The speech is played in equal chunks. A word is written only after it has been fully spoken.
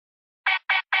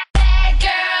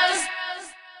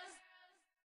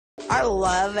I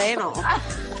love anal.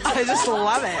 I just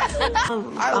love it.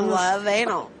 I love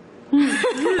anal. I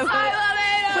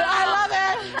love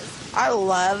it. I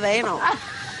love anal.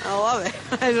 I love it.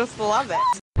 I just love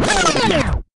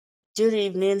it. Good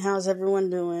evening. How's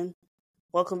everyone doing?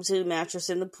 Welcome to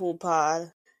Mattress in the Pool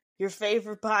Pod, your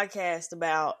favorite podcast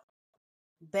about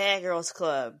Bad Girls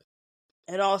Club.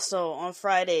 And also on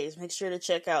Fridays, make sure to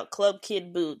check out Club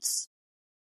Kid Boots,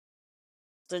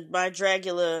 my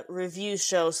Dragula review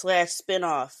show /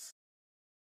 spinoff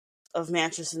of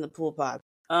Mattress in the Pool Pod.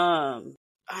 I'm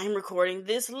recording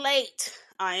this late.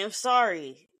 I am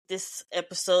sorry. This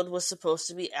episode was supposed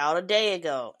to be out a day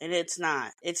ago, and it's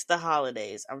not. It's the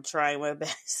holidays. I'm trying my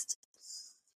best.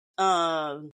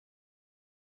 But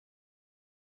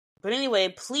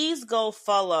anyway, please go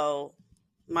follow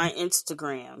my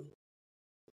Instagram,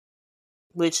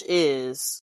 which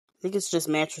is, I think it's just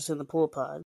Mattress in the Pool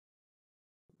Pod.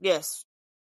 Yes.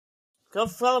 Go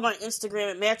follow my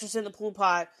Instagram at Mattress in the Pool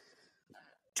Pod.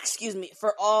 Excuse me,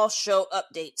 for all show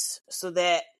updates, so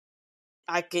that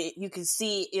you can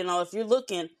see, if you're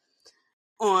looking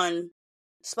on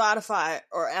Spotify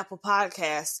or Apple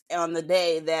Podcasts on the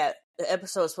day that the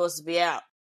episode is supposed to be out,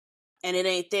 and it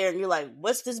ain't there, and you're like,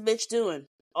 what's this bitch doing?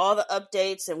 All the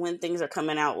updates and when things are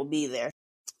coming out will be there.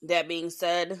 That being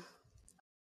said,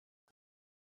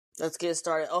 let's get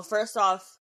started. Oh, first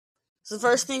off, so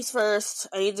first things first,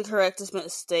 I need to correct this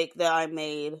mistake that I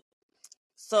made.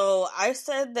 So I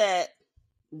said that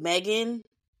Megan,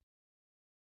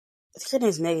 I think her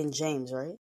name's Megan James,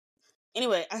 right?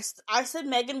 Anyway, I said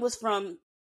Megan was from,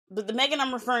 but the Megan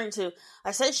I'm referring to,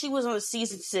 I said she was on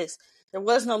season 6. There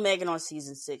was no Megan on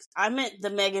season 6. I meant the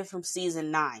Megan from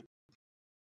season 9.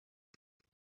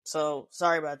 So,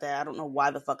 sorry about that. I don't know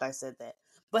why the fuck I said that.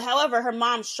 But however, her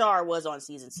mom, Char, was on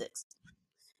season 6.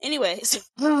 Anyways.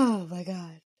 Oh my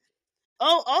god.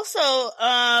 Oh, also,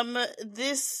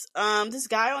 this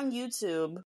guy on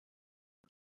YouTube,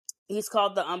 he's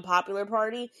called The Unpopular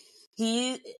Party.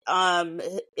 He,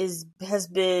 has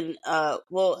been,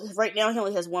 right now he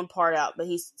only has one part out, but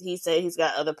he said he's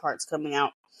got other parts coming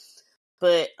out.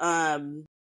 But,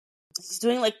 he's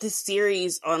doing, like, this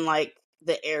series on, like,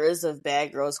 the eras of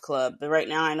Bad Girls Club. But right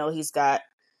now I know he's got,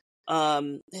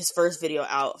 his first video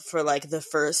out for, like, the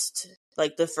first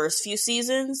few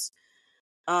seasons.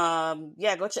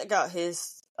 Yeah, go check out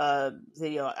his,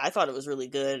 video. I thought it was really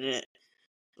good, and it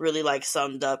really, like,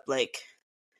 summed up, like,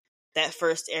 that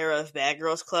first era of Bad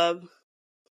Girls Club.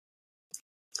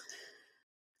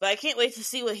 But I can't wait to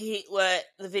see what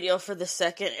the video for the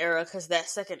second era, because that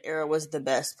second era was the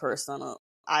best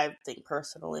I think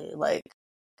personally. Like,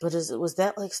 was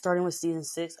that, like, starting with season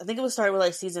 6? I think it was starting with,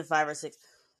 like, season 5 or 6.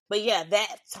 But yeah,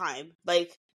 that time,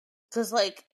 like, because,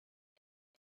 like,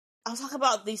 I'll talk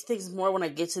about these things more when I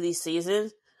get to these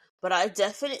seasons, but I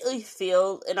definitely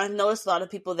feel, and I've noticed a lot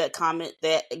of people that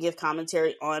give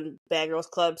commentary on Bad Girls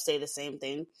Club say the same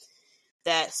thing,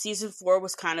 that season 4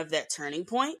 was kind of that turning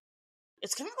point.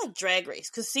 It's kind of like Drag Race,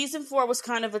 because season 4 was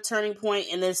kind of a turning point,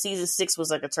 and then season 6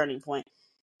 was like a turning point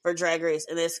for Drag Race,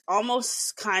 and it's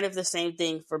almost kind of the same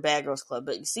thing for Bad Girls Club,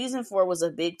 but season 4 was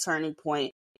a big turning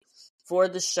point for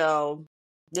the show.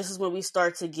 This is when we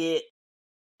start to get,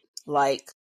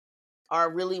 like, our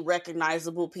really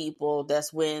recognizable people.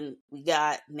 That's when we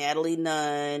got Natalie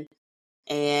Nunn,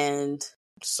 and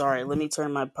sorry, let me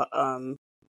turn my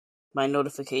my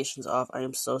notifications off. I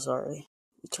am so sorry.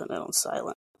 Turn that on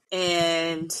silent.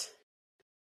 And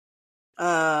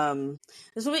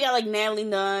this one we got, like, Natalie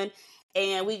Nunn,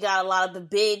 and we got a lot of the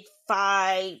big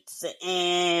fights,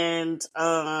 and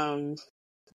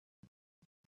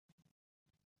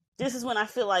this is when I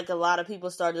feel like a lot of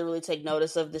people started to really take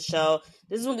notice of the show.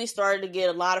 This is when we started to get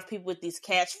a lot of people with these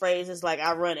catchphrases like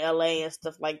 "I run LA" and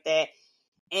stuff like that.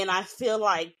 And I feel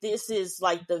like this is,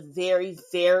 like, the very,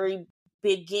 very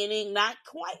beginning,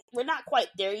 we're not quite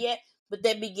there yet, but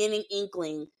that beginning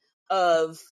inkling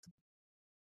of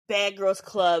Bad Girls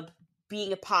Club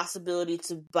being a possibility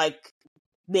to, like,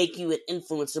 make you an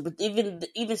influencer. But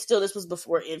even still, this was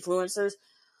before influencers.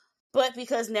 But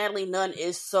because Natalie Nunn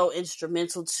is so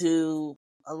instrumental to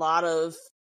a lot of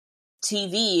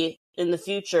TV in the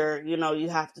future, you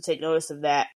have to take notice of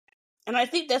that. And I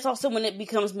think that's also when it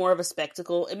becomes more of a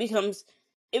spectacle. It becomes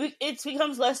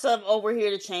less of, oh, we're here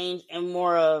to change, and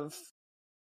more of,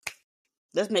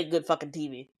 let's make good fucking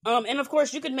TV. And of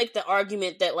course, you could make the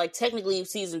argument that, like, technically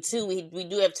season 2, we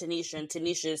do have Tanisha, and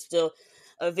Tanisha is still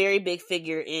a very big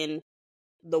figure in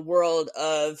the world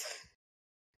of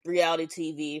reality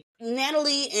TV.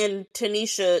 Natalie and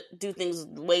Tanisha do things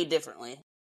way differently.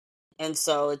 And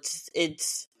so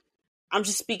I'm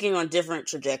just speaking on different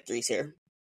trajectories here.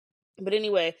 But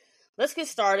anyway, let's get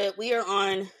started. We are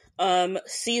on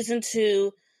season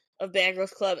 2 of Bad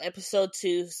Girls Club, episode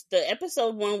 2. The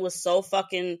episode 1 was so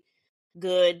fucking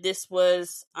good. This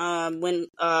was when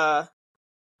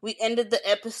we ended the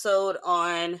episode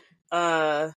on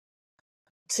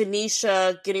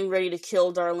Tanisha getting ready to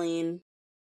kill Darlene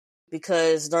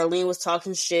because Darlene was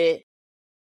talking shit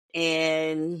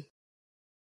and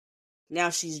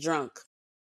now she's drunk.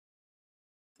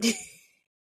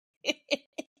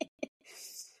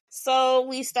 So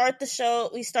we start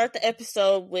the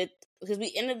episode with, because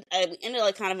we ended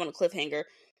like kind of on a cliffhanger.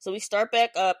 So we start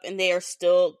back up and they are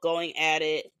still going at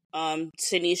it.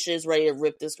 Tanisha is ready to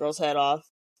rip this girl's head off.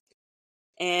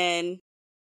 And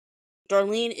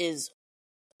Darlene is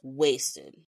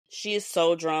wasted. She is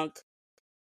so drunk.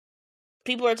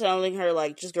 People are telling her,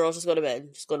 like, just go to bed.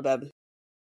 Just go to bed.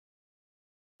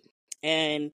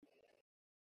 And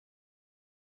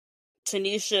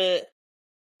Tanisha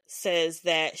says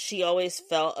that she always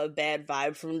felt a bad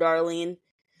vibe from Darlene.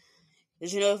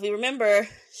 Because, if we remember,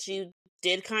 she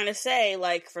did kind of say,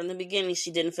 like, from the beginning,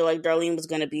 she didn't feel like Darlene was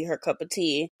going to be her cup of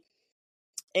tea.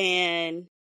 And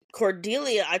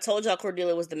Cordelia, I told y'all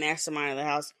Cordelia was the mastermind of the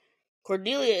house.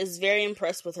 Cordelia is very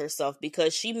impressed with herself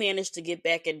because she managed to get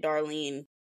back at Darlene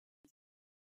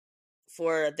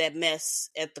for that mess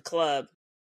at the club.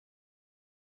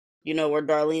 Where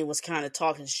Darlene was kind of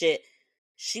talking shit.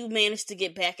 She managed to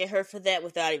get back at her for that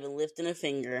without even lifting a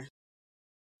finger.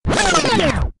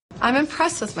 I'm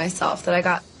impressed with myself that I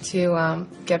got to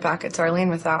get back at Darlene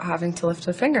without having to lift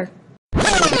a finger.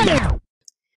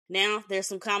 Now, there's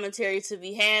some commentary to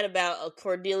be had about a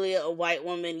Cordelia, a white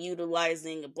woman,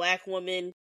 utilizing a black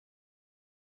woman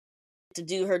to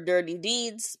do her dirty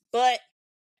deeds. But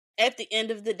at the end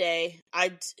of the day,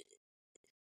 I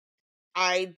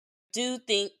do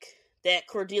think that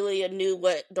Cordelia knew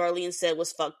what Darlene said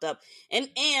was fucked up. And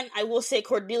I will say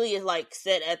Cordelia, like,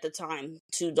 said at the time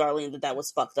to Darlene that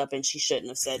was fucked up and she shouldn't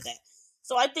have said that.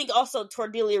 So I think also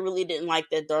Cordelia really didn't like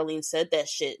that Darlene said that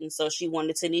shit. And so she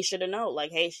wanted Tanisha to know,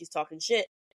 like, hey, she's talking shit.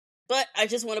 But I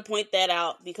just want to point that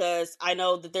out because I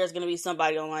know that there's going to be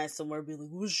somebody online somewhere be like,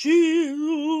 well,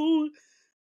 she...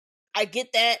 I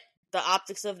get that. The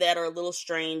optics of that are a little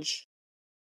strange.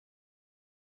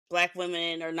 Black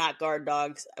women are not guard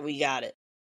dogs. We got it.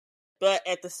 But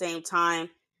at the same time,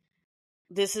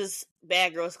 this is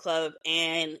Bad Girls Club.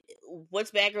 And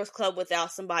what's Bad Girls Club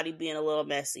without somebody being a little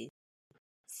messy?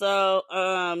 So,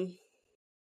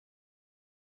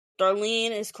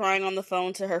 Darlene is crying on the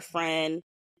phone to her friend.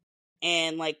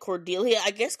 And, like, Cordelia,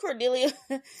 I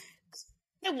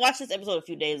watched this episode a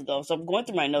few days ago, so I'm going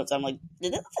through my notes. I'm like,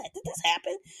 did this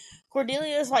happen?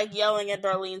 Cordelia is, like, yelling at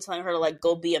Darlene, telling her to, like,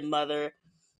 go be a mother.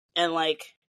 And,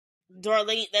 like,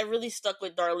 Darlene, that really stuck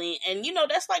with Darlene. And,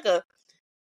 that's like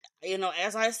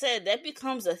as I said, that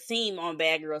becomes a theme on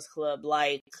Bad Girls Club.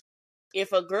 Like,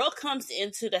 if a girl comes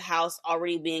into the house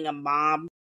already being a mom,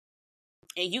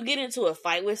 and you get into a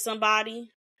fight with somebody,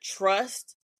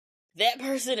 trust, that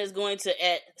person is going to,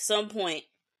 at some point,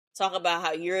 talk about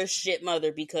how you're a shit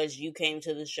mother because you came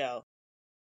to the show.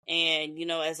 And,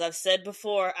 as I've said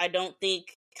before, I don't think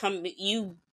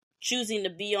you choosing to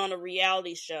be on a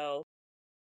reality show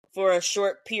for a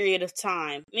short period of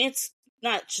time. I mean, it's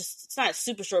not a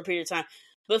super short period of time,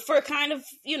 but for kind of,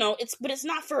 it's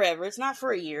not forever. It's not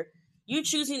for a year. You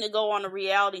choosing to go on a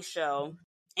reality show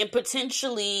and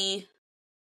potentially,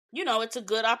 it's a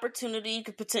good opportunity.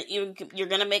 You're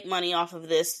going to make money off of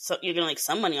this. So you're going to make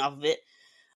some money off of it.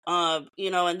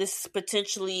 And this is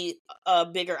potentially a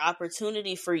bigger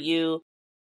opportunity for you.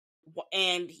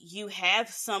 And you have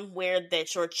somewhere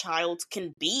that your child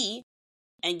can be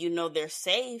and they're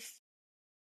safe,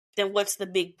 then what's the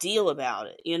big deal about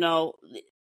it?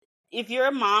 If you're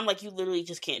a mom, like, you literally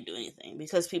just can't do anything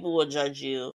because people will judge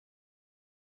you.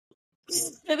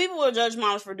 And people will judge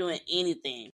moms for doing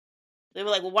anything. They were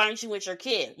like, well, why aren't you with your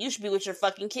kid? You should be with your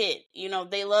fucking kid.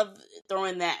 They love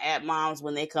throwing that at moms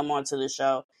when they come onto the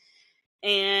show.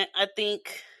 And I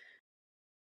think,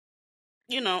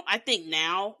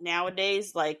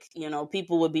 nowadays, like,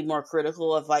 people would be more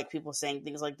critical of, like, people saying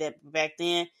things like that. Back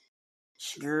then,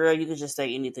 girl, you could just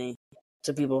say anything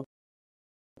to people.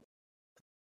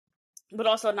 But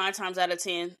also 9 times out of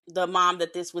 10, the mom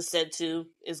that this was said to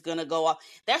is going to go off.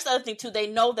 That's the other thing, too. They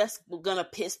know that's going to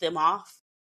piss them off.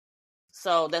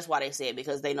 So that's why they say it,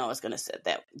 because they know it's going to set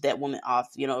that woman off.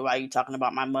 Why are you talking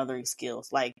about my mothering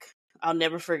skills? Like, I'll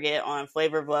never forget on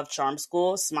Flavor of Love Charm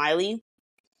School, Smiley,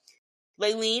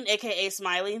 Laylene, a.k.a.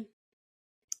 Smiley.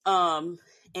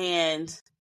 And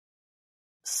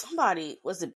somebody,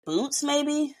 was it Boots,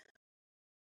 maybe?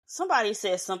 Somebody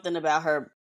said something about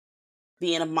her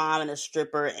being a mom and a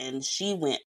stripper, and she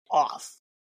went off.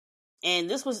 And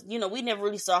this was, you know, we never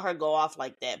really saw her go off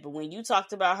like that. But when you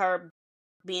talked about her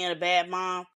being a bad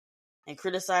mom and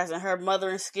criticizing her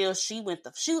mothering skills, she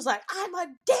was like, I'm a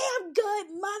damn good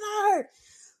mother.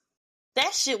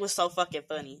 That shit was so fucking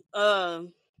funny.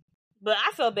 But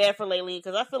I felt bad for Layleen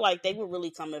because I feel like they were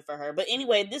really coming for her. But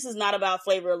anyway, this is not about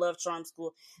Flavor of Love Charm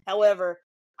School. However,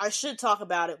 I should talk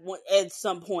about it at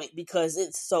some point because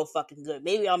it's so fucking good.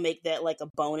 Maybe I'll make that like a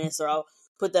bonus, or I'll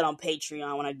put that on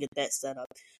Patreon when I get that set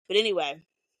up. But anyway,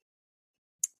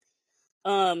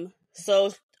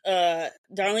 so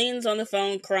Darlene's on the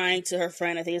phone crying to her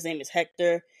friend. I think his name is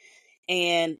Hector.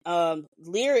 And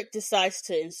Lyric decides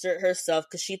to insert herself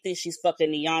because she thinks she's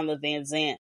fucking Iyanla Van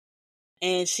Zant.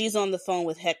 And she's on the phone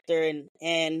with Hector,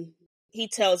 and he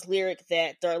tells Lyric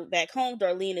that back home,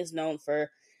 Darlene is known for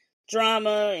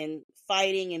drama and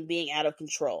fighting and being out of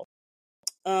control.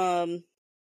 And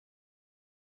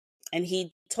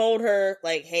he told her,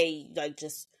 like, hey, like,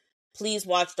 just please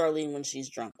watch Darlene when she's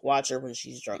drunk. Watch her when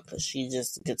she's drunk, because she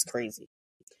just gets crazy.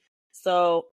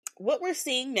 So what we're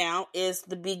seeing now is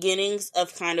the beginnings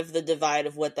of kind of the divide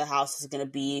of what the house is going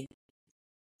to be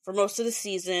for most of the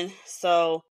season.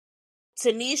 So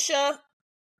Tanisha,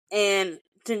 Naveen,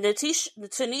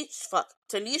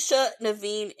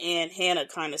 and Hannah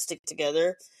kind of stick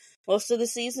together most of the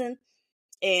season.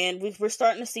 And we're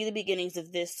starting to see the beginnings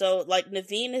of this. So, like,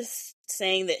 Naveen is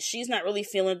saying that she's not really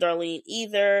feeling Darlene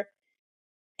either.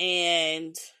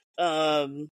 And,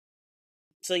 so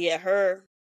yeah, Hannah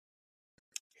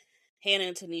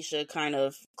and Tanisha kind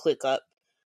of click up.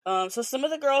 So some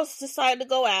of the girls decide to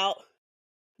go out.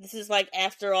 This is, like,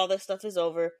 after all this stuff is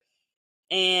over.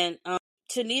 And,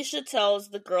 Tanisha tells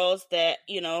the girls that,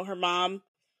 you know, her mom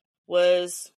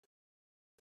was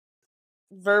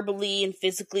verbally and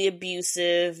physically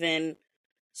abusive, and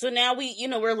so now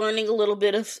we're learning a little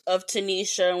bit of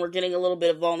Tanisha, and we're getting a little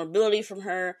bit of vulnerability from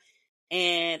her,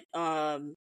 and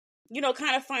kind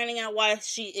of finding out why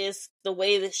she is the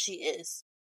way that she is,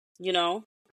 you know.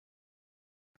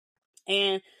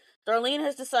 And Darlene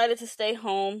has decided to stay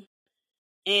home,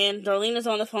 and Darlene is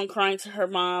on the phone crying to her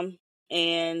mom,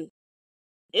 and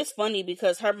it's funny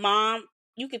because her mom,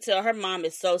 you could tell her mom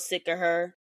is so sick of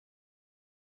her.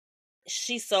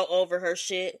 She's so over her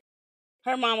shit.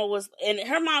 Her mama was, and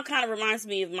her mom kind of reminds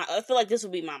me of I feel like this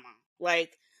would be my mom.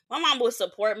 Like, my mom would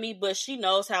support me, but she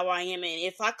knows how I am, and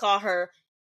if I call her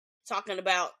talking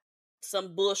about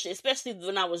some bullshit, especially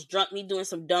when I was drunk, me doing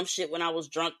some dumb shit when I was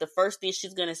drunk, the first thing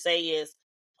she's gonna say is,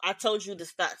 I told you to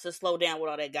slow down with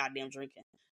all that goddamn drinking.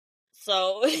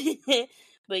 So,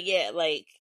 but yeah, like,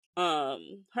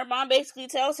 her mom basically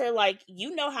tells her, like,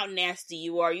 you know how nasty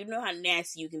you are, you know how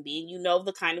nasty you can be, and you know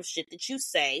the kind of shit that you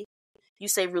say. You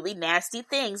say really nasty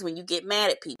things when you get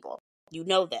mad at people. You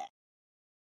know that.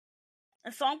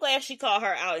 And so I'm glad she called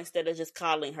her out instead of just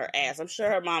coddling her ass. I'm sure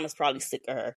her mom is probably sick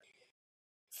of her.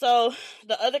 So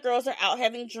the other girls are out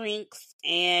having drinks,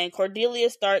 and Cordelia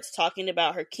starts talking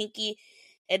about her kinky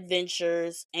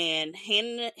adventures, and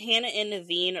Hannah and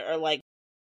Naveen are, like,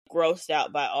 grossed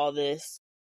out by all this.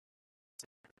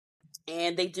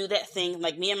 And they do that thing,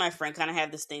 like, me and my friend kind of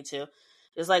have this thing too.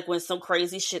 It's like when some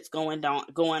crazy shit's going down,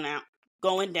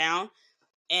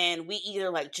 and we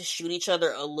either, like, just shoot each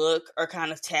other a look, or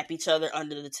kind of tap each other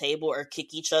under the table, or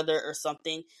kick each other, or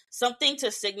something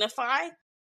to signify.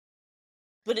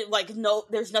 But it, like, no,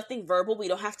 there's nothing verbal. We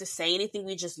don't have to say anything.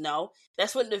 We just know.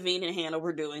 That's what Naveen and Hannah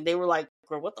were doing. They were like,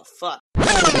 girl, what the fuck?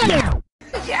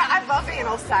 Yeah, I love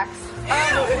anal sex.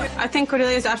 I think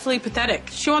Cordelia is absolutely pathetic.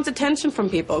 She wants attention from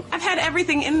people. I've had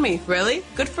everything in me. Really?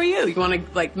 Good for you. You want to,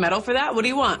 like, medal for that? What do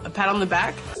you want? A pat on the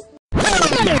back?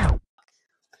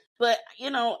 But, you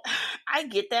know, I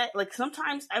get that. Like,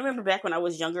 sometimes, I remember back when I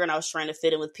was younger and I was trying to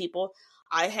fit in with people,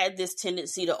 I had this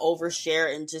tendency to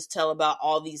overshare and just tell about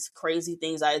all these crazy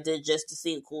things I did just to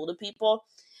seem cool to people.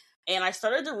 And I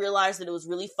started to realize that it was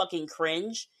really fucking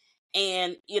cringe.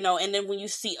 And, you know, and then when you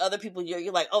see other people,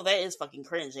 you're like, oh, that is fucking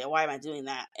cringe. Yeah, why am I doing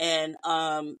that? And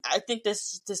I think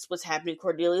this what's happening.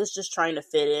 Cordelia's just trying to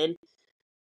fit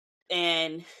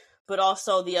in. But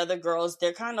also the other girls,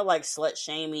 they're kind of, like,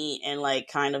 slut-shamey and, like,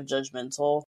 kind of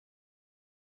judgmental.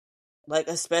 Like,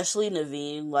 especially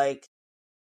Naveen. Like,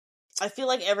 I feel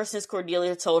like ever since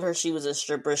Cordelia told her she was a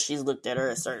stripper, she's looked at her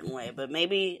a certain way. But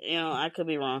maybe, you know, I could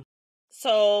be wrong.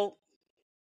 So,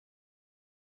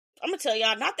 I'm gonna tell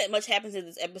y'all, not that much happens in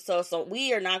this episode, so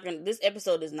this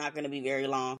episode is not gonna be very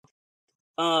long.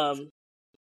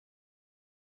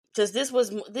 Because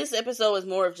this episode is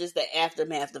more of just the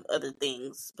aftermath of other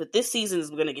things. But this season is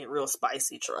gonna get real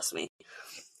spicy, trust me.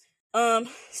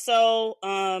 So,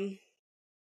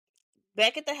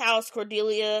 back at the house,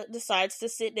 Cordelia decides to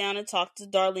sit down and talk to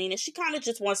Darlene, and she kind of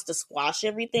just wants to squash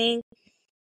everything.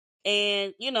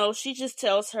 And, you know, she just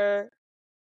tells her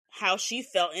how she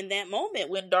felt in that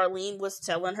moment when Darlene was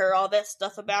telling her all that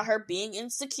stuff about her being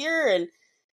insecure, and,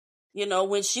 you know,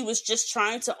 when she was just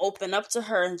trying to open up to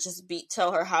her and just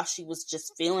tell her how she was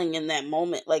just feeling in that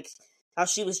moment, like how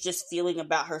she was just feeling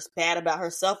bad about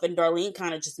herself, and Darlene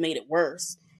kind of just made it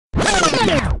worse.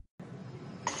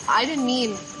 I didn't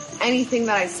mean anything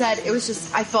that I said. It was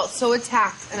just, I felt so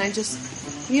attacked, and I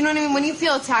just, you know what I mean? When you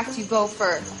feel attacked, you go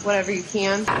for whatever you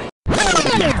can.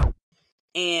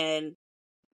 And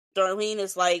Darlene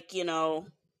is like, you know,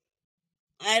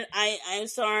 I'm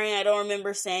sorry, I don't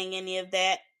remember saying any of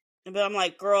that. But I'm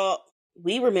like, girl,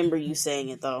 we remember you saying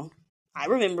it, though. I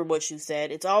remember what you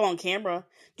said. It's all on camera.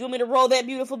 Do you want me to roll that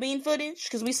beautiful bean footage?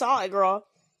 Because we saw it, girl.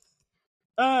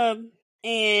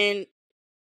 And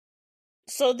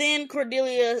so then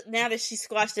Cordelia, now that she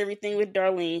squashed everything with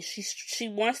Darlene, she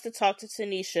wants to talk to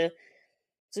Tanisha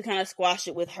to kind of squash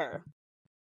it with her.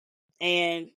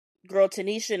 And girl,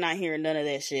 Tanisha not hearing none of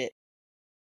that shit.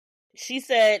 She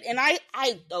said, and I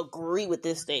agree with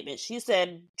this statement. She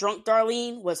said drunk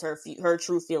Darlene was her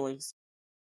true feelings.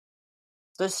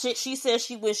 The shit she said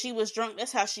when she was drunk,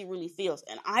 that's how she really feels.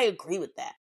 And I agree with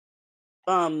that.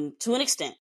 To an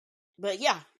extent. But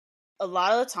yeah, a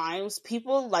lot of the times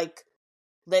people like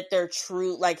let their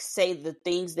true, like, say the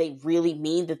things they really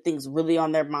mean, the things really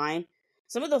on their mind.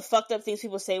 Some of the fucked up things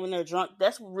people say when they're drunk,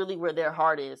 that's really where their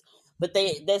heart is. But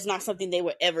that's not something they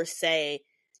would ever say,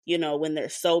 you know, when they're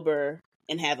sober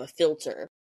and have a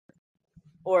filter.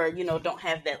 Or, you know, don't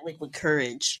have that liquid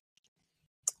courage.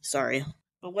 Sorry.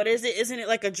 But what is it? Isn't it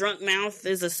like a drunk mouth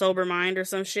is a sober mind or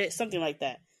some shit? Something like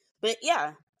that. But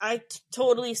yeah, I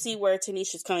totally see where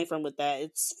Tanisha's coming from with that.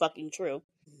 It's fucking true.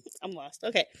 I'm lost.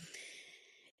 Okay.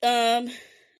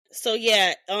 So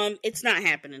yeah, it's not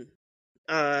happening.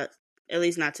 At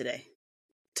least not today.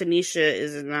 Tanisha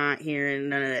is not hearing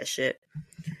none of that shit.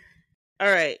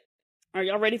 Alright. Are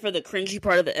y'all ready for the cringy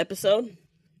part of the episode?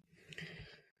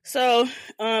 So,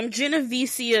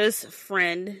 Jennavicia's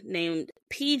friend named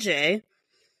PJ,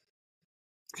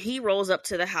 he rolls up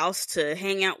to the house to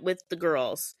hang out with the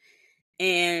girls.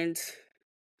 And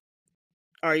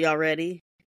are y'all ready?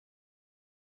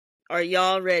 Are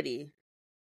y'all ready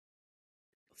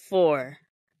for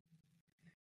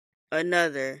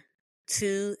another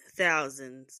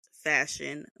 2000s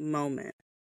fashion moment?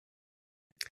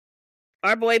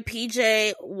 Our boy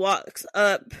PJ walks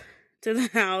up to the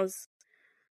house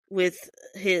with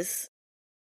his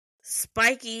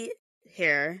spiky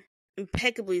hair,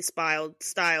 impeccably styled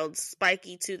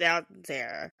spiky 2000s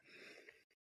hair.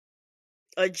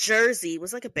 A jersey,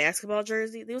 was like a basketball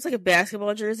jersey. It was like a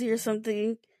basketball jersey or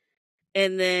something.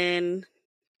 And then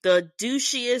the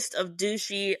douchiest of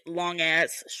douchey long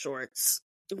ass shorts.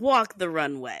 Walk the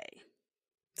runway.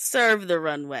 Serve the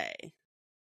runway.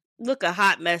 Look a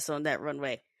hot mess on that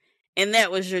runway. And that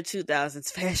was your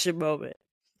 2000s fashion moment.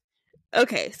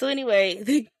 Okay, so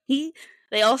anyway,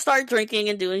 they all start drinking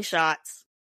and doing shots.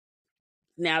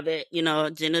 Now that, you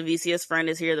know, Jennavicia's friend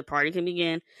is here, the party can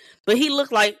begin. But he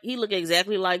looked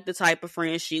exactly like the type of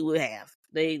friend she would have.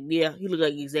 He looked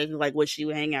like exactly like what she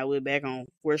would hang out with back home,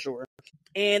 for sure.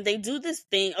 And they do this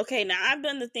thing. Okay, now I've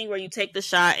done the thing where you take the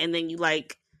shot and then you,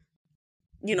 like,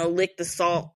 you know, lick the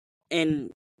salt and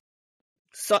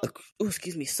suck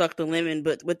the lemon.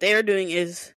 But what they're doing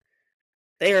is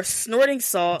they are snorting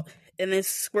salt and then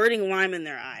squirting lime in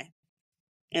their eye.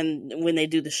 And when they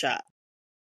do the shot.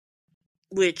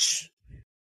 Which,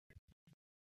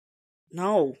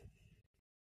 no.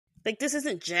 Like, this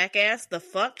isn't Jackass. The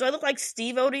fuck? Do I look like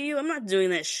Steve-O to you? I'm not doing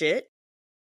that shit.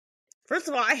 First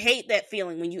of all, I hate that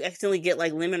feeling when you accidentally get,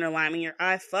 like, lemon or lime in your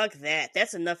eye. Fuck that.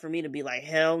 That's enough for me to be like,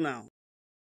 hell no.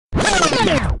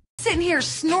 Sitting here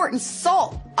snorting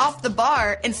salt off the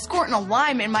bar and squirting a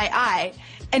lime in my eye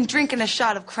and drinking a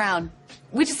shot of Crown.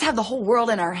 We just have the whole world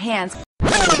in our hands.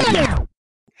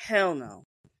 Hell no.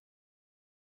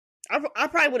 I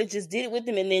probably would have just did it with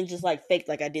him and then just, like, faked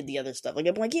like I did the other stuff. Like,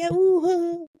 I'm like, yeah,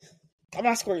 ooh, I'm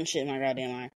not squirting shit in my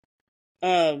goddamn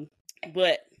eye.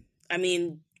 But, I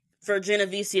mean, for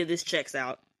Jennavicia, this checks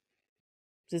out.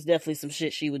 This is definitely some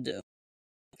shit she would do.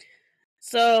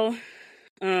 So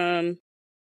Jennavicia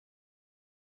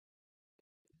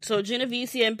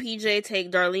and PJ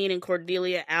take Darlene and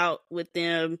Cordelia out with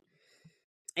them.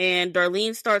 And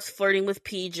Darlene starts flirting with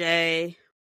PJ.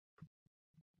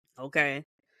 Okay.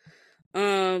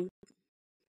 And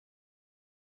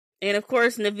of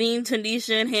course, Naveen,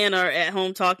 Tanisha, and Hannah are at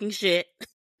home talking shit.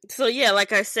 So yeah,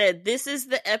 like I said, this is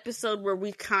the episode where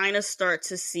we kind of start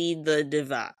to see the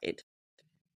divide.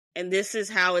 And this is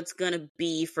how it's gonna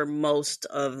be for most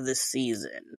of the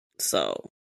season.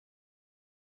 So,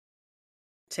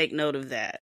 take note of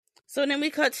that. So then we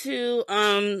cut to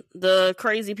the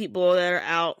crazy people that are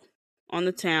out on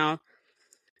the town.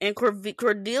 And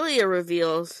Cordelia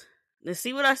reveals, to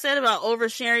see what I said about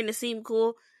oversharing to seem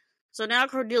cool? So now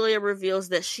Cordelia reveals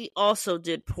that she also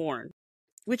did porn,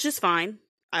 which is fine.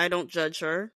 I don't judge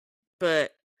her,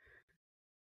 but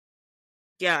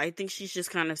yeah, I think she's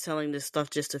just kind of telling this stuff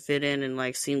just to fit in and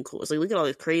like seem cool. It's like, look at all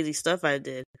this crazy stuff I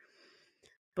did.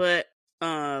 But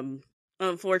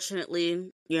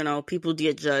unfortunately, you know, people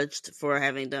get judged for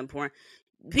having done porn.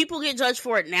 People get judged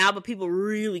for it now, but people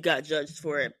really got judged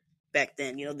for it back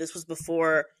then. You know, this was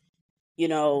before, you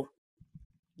know,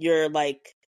 your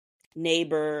like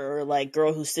neighbor or like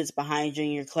girl who sits behind you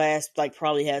in your class like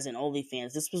probably has an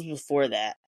OnlyFans. This was before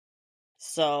that.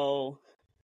 So,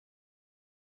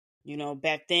 you know,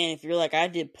 back then, if you're like, I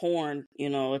did porn, you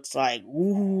know, it's like,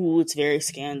 ooh, it's very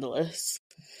scandalous.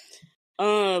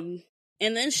 And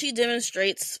then she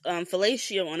demonstrates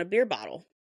fellatio on a beer bottle.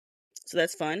 So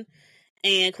that's fun.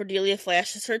 And Cordelia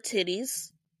flashes her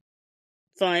titties.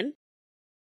 Fun.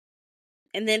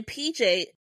 And then PJ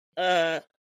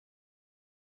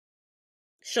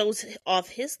shows off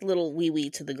his little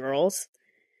wee-wee to the girls.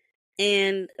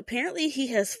 And apparently he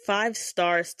has 5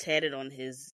 stars tatted on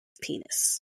his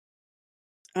penis.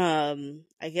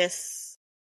 I guess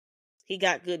he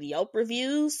got good Yelp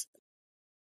reviews.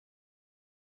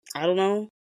 I don't know.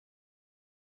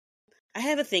 I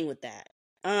have a thing with that.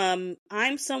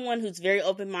 I'm someone who's very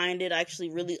open-minded. I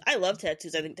love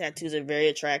tattoos. I think tattoos are very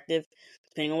attractive,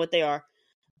 depending on what they are.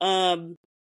 And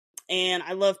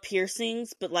I love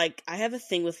piercings, but like, I have a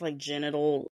thing with like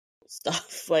genital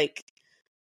stuff. Like,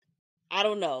 I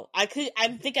don't know. I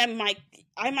think I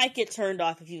might get turned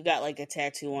off if you've got like a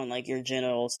tattoo on like your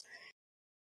genitals.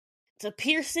 It's a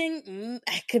piercing,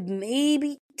 I could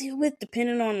maybe deal with,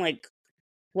 depending on like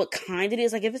what kind it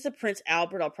is. Like, if it's a Prince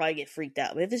Albert, I'll probably get freaked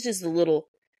out. But if it's just a little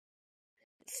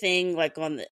thing like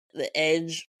on the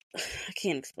edge, I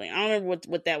can't explain. I don't remember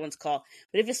what that one's called.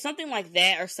 But if it's something like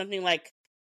that, or something like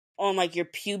on like your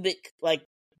pubic like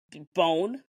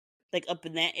bone, like up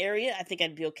in that area, I think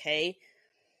I'd be okay.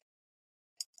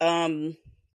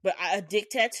 But a dick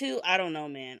tattoo, I don't know,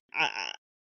 man.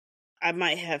 I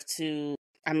might have to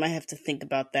think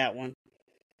about that one.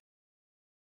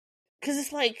 Cause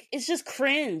it's like, it's just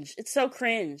cringe. It's so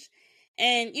cringe.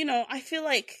 And, you know, I feel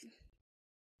like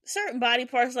certain body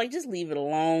parts, like, just leave it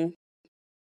alone.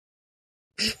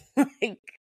 Like,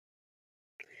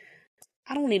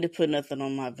 I don't need to put nothing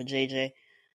on my vajayjay.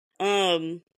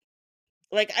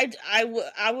 Like,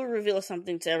 I would reveal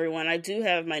something to everyone. I do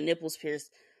have my nipples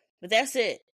pierced, but that's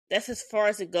it. That's as far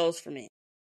as it goes for me.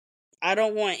 I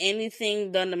don't want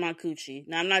anything done to my coochie.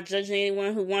 Now, I'm not judging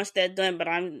anyone who wants that done, but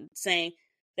I'm saying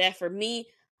that for me,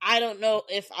 I don't know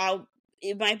if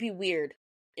it might be weird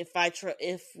if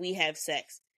we have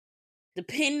sex.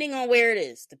 Depending on where it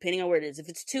is. If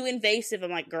it's too invasive,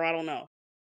 I'm like, girl, I don't know.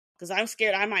 Because I'm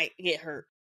scared I might get hurt.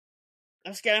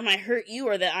 I'm scared I might hurt you,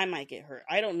 or that I might get hurt.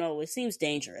 I don't know. It seems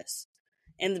dangerous.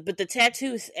 But the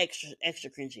tattoo is extra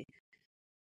cringy.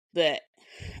 But,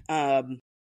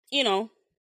 you know,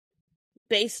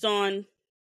 based on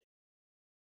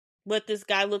what this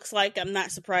guy looks like, I'm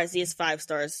not surprised he has 5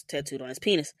 stars tattooed on his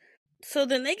penis. So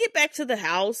then they get back to the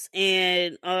house,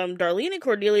 and Darlene and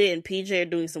Cordelia and PJ are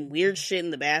doing some weird shit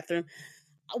in the bathroom.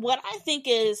 What I think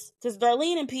is, because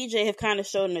Darlene and PJ have kind of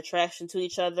shown an attraction to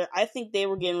each other, I think they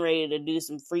were getting ready to do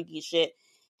some freaky shit.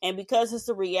 And because it's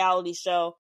a reality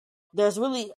show, there's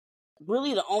really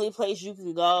the only place you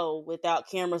can go without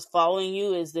cameras following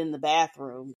you is in the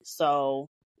bathroom. So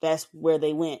that's where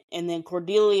they went. And then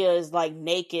Cordelia is like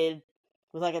naked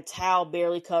with like a towel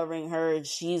barely covering her, and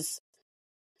she's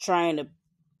trying to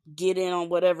get in on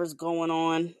whatever's going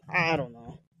on. I don't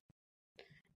know.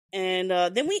 And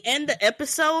then we end the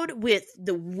episode with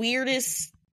the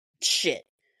weirdest shit.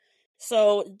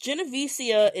 So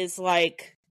Jennavicia is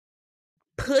like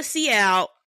pussy out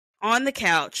on the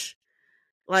couch.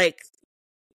 Like,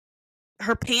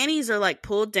 her panties are like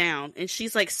pulled down, and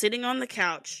she's like sitting on the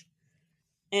couch.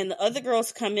 And the other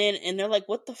girls come in, and they're like,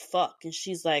 what the fuck? And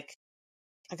she's like,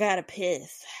 I gotta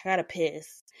piss.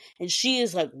 And she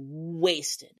is like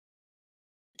wasted.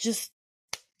 Just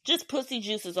pussy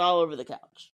juices all over the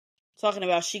couch. Talking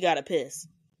about she gotta piss.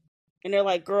 And they're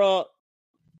like, girl,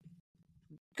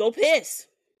 go piss.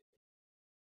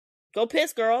 Go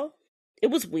piss, girl.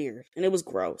 It was weird, and it was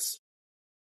gross.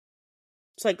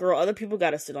 It's like, girl, other people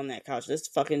gotta sit on that couch. That's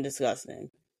fucking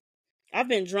disgusting. I've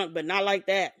been drunk, but not like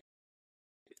that.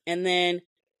 And then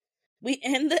we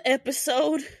end the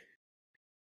episode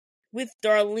with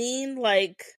Darlene,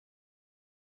 like,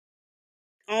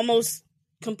 almost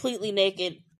completely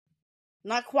naked.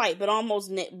 Not quite, but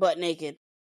almost butt naked.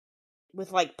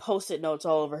 With, like, Post-it notes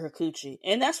all over her coochie.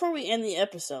 And that's where we end the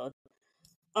episode.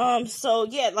 So,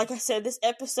 yeah, like I said, this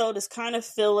episode is kind of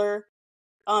filler.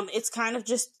 It's kind of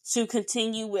just to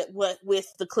continue with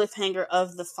the cliffhanger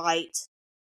of the fight.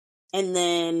 And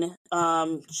then,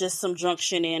 just some drunk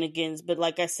shenanigans. But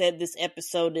like I said, this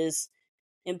episode is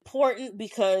important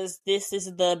because this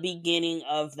is the beginning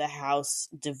of the house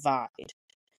divide.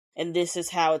 And this is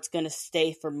how it's going to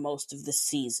stay for most of the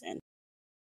season.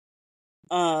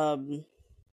 And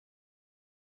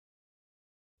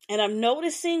I'm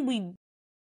noticing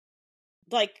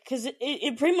because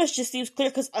it pretty much just seems clear,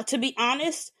 because to be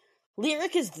honest,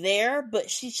 Lyric is there, but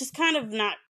she's just kind of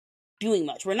not doing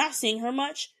much. We're not seeing her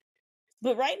much.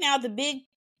 But right now, the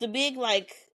big,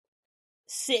 like,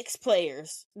 6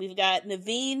 players. We've got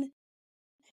Naveen,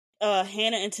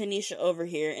 Hannah, and Tanisha over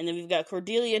here. And then we've got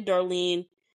Cordelia, Darlene,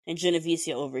 and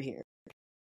Jennavicia over here.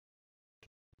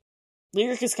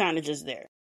 Lyric is kind of just there.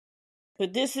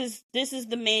 But this is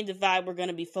the main divide we're going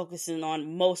to be focusing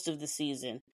on most of the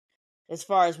season, as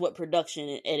far as what production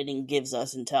and editing gives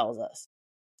us and tells us.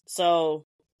 So,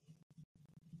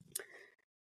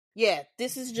 yeah,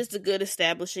 this is just a good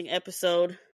establishing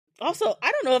episode. Also,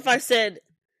 I don't know if I said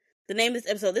the name of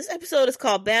this episode. This episode is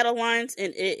called Battle Lines,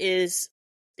 and it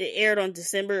aired on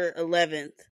December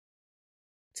 11th,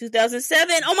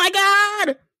 2007. Oh my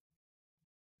god!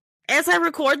 As I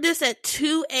record this at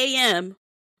 2 a.m.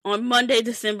 on Monday,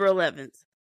 December 11th.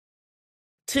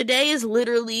 Today is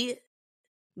literally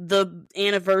the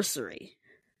anniversary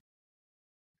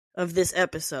of this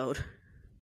episode.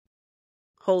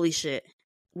 Holy shit.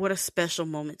 What a special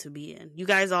moment to be in. You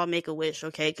guys all make a wish,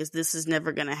 okay? Because this is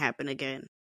never going to happen again.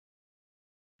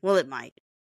 Well, it might.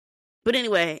 But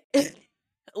anyway.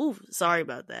 Ooh, sorry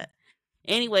about that.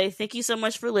 Anyway, thank you so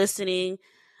much for listening.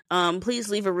 Please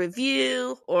leave a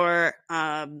review or,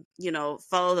 follow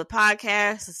the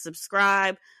podcast,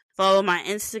 subscribe, follow my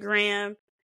Instagram,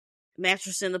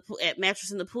 Mattress in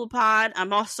the Pool Pod.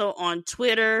 I'm also on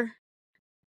Twitter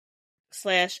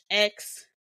 /X.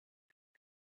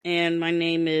 And my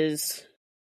name is,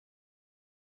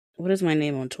 what is my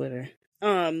name on Twitter?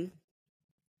 I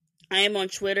am on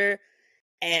Twitter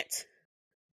at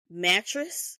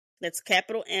Mattress. That's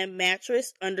capital M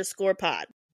Mattress _pod.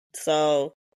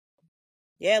 So,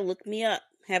 yeah, look me up.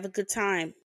 Have a good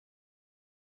time.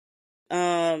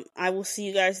 I will see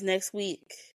you guys next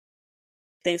week.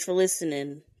 Thanks for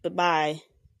listening. Bye-bye.